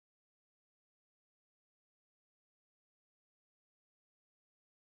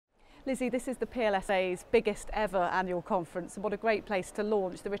Lizzy, this is the PLSA's biggest ever annual conference, and what a great place to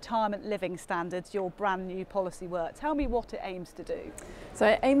launch the Retirement Living Standards, your brand new policy work. Tell me what it aims to do. So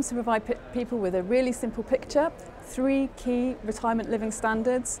it aims to provide people with a really simple picture, 3 key retirement living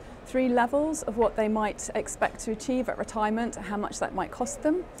standards, 3 levels of what they might expect to achieve at retirement and how much that might cost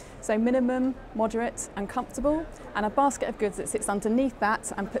them. So minimum, moderate and comfortable, and a basket of goods that sits underneath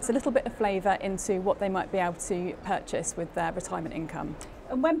that and puts a little bit of flavour into what they might be able to purchase with their retirement income.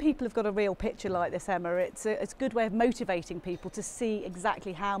 And when people have got a real picture like this, Emma, it's a good way of motivating people to see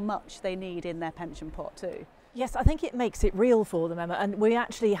exactly how much they need in their pension pot too. Yes, I think it makes it real for them, Emma, and we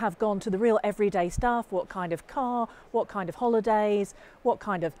actually have gone to the real everyday stuff: what kind of car, what kind of holidays, what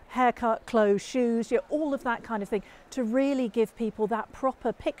kind of haircut, clothes, shoes, all of that kind of thing, to really give people that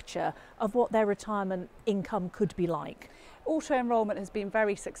proper picture of what their retirement income could be like. Auto-enrolment has been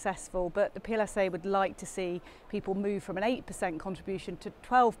very successful, but the PLSA would like to see people move from an 8% contribution to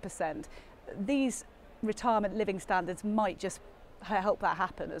 12%. These retirement living standards might just help that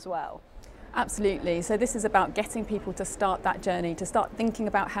happen as well. Absolutely. So this is about getting people to start that journey, to start thinking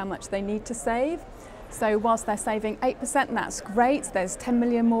about how much they need to save. So whilst they're saving 8%, that's great. There's 10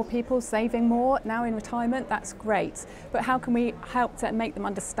 million more people saving more now in retirement, that's great. But how can we help to make them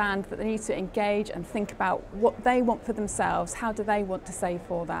understand that they need to engage and think about what they want for themselves? How do they want to save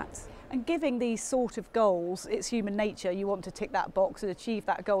for that? And giving these sort of goals, it's human nature. You want to tick that box and achieve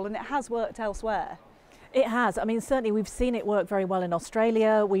that goal, and it has worked elsewhere. It has. I mean, certainly we've seen it work very well in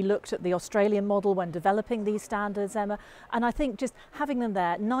Australia. We looked at the Australian model when developing these standards, Emma, and I think just having them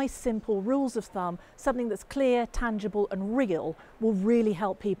there, nice, simple rules of thumb, something that's clear, tangible and real, will really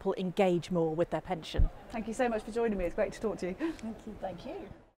help people engage more with their pension. Thank you so much for joining me. It's great to talk to you. Thank you. Thank you.